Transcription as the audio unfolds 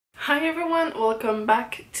Hi everyone, welcome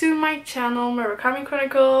back to my channel, Murakami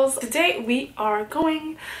Chronicles. Today we are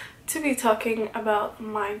going to be talking about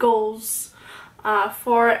my goals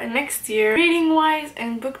for next year, reading wise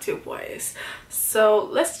and booktube wise. So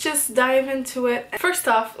let's just dive into it. First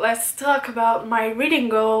off, let's talk about my reading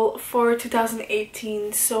goal for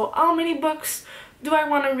 2018. So how many books do I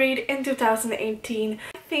want to read in 2018?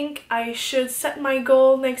 I think I should set my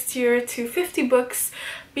goal next year to 50 books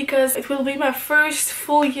because it will be my first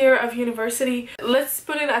full year of university. Let's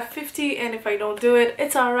put it at 50, and if I don't do it,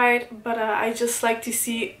 it's alright, but I just like to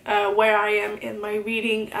see where I am in my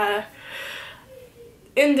reading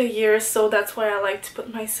in the year, so that's why I like to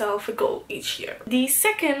put myself a goal each year. The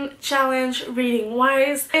second challenge reading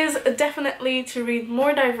wise is definitely to read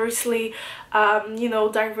more diversely, you know,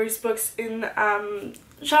 diverse books in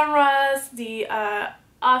genres, the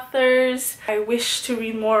authors. I wish to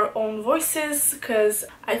read more own voices because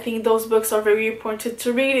I think those books are very important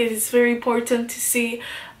to read. It is very important to see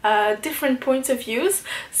different points of views,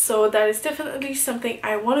 so that is definitely something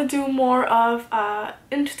I want to do more of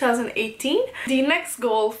in 2018. The next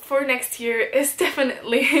goal for next year is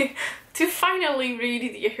definitely to finally read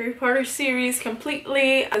the Harry Potter series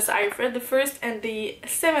completely, as I've read the first and the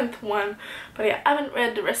 7th one, but I haven't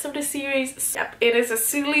read the rest of the series. Yep, it is a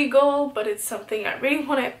silly goal, but it's something I really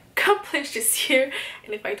want to accomplish this year,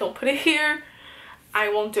 and if I don't put it here,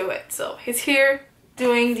 I won't do it. So it's here,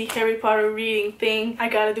 doing the Harry Potter reading thing. I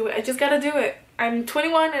gotta do it. I just gotta do it. I'm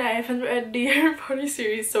 21 and I haven't read the Harry Potter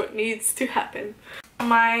series, so it needs to happen.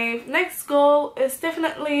 My next goal is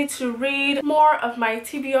definitely to read more of my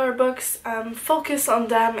TBR books, focus on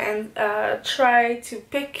them, and try to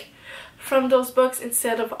pick from those books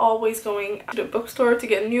instead of always going to the bookstore to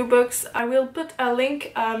get new books. I will put a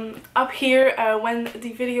link up here when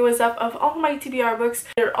the video is up of all my TBR books.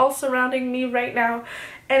 They're all surrounding me right now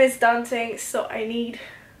and it's daunting, so I need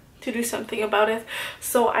to do something about it.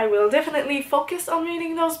 So I will definitely focus on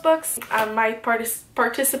reading those books. I might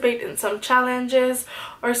participate in some challenges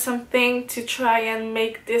or something to try and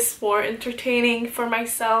make this more entertaining for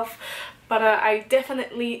myself. But I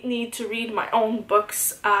definitely need to read my own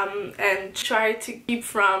books and try to keep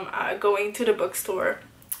from going to the bookstore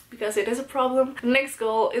because it is a problem. The next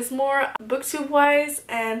goal is more booktube wise,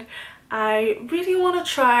 and I really want to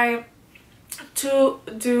try to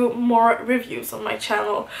do more reviews on my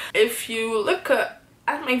channel. If you look at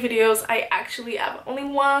my videos, I actually have only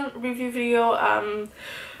one review video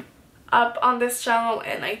up on this channel,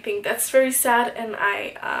 and I think that's very sad. And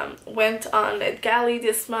I went on NetGalley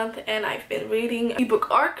this month and I've been reading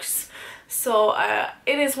ebook arcs, so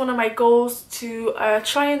it is one of my goals to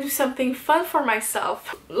try and do something fun for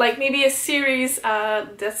myself, like maybe a series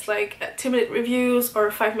that's like 2-minute reviews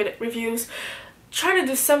or 5-minute reviews. Try to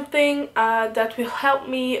do something that will help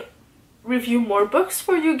me review more books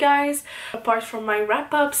for you guys apart from my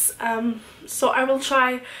wrap-ups, so I will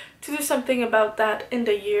try to do something about that in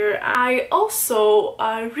the year. I also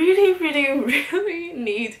really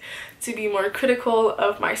need to be more critical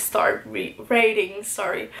of my star rating,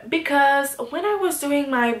 because when I was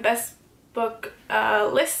doing my best book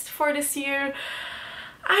list for this year,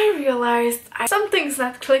 I realized something's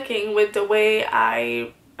not clicking with the way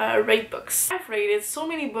I rate books. I've rated so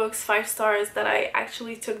many books 5 stars that I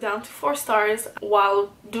actually took down to 4 stars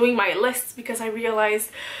while doing my lists, because I realized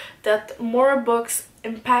that more books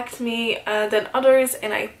impact me than others,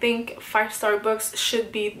 and I think 5-star books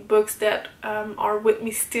should be books that are with me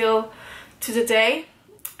still to the day,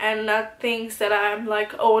 and not things that I'm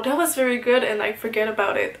like, oh, that was very good, and I forget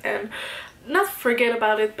about it. And not forget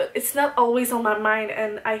about it, but it's not always on my mind.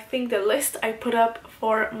 And I think the list I put up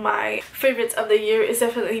for my favorites of the year is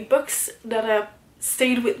definitely books that have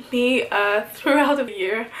stayed with me throughout the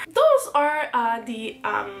year. Those are the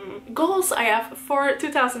goals I have for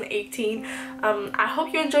 2018. I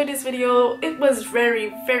hope you enjoyed this video. It was very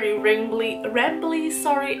rambly,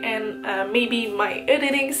 sorry, and maybe my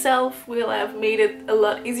editing self will have made it a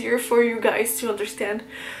lot easier for you guys to understand,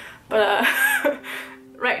 but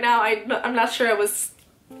right now I'm not sure I was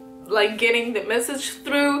like getting the message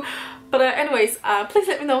through. But anyways, please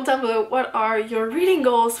let me know down below what are your reading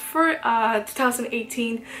goals for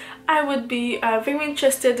 2018. I would be very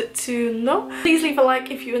interested to know. Please leave a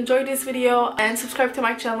like if you enjoyed this video and subscribe to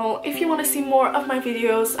my channel if you want to see more of my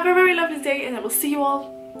videos. Have a very lovely day, and I will see you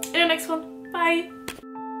all in the next one. Bye!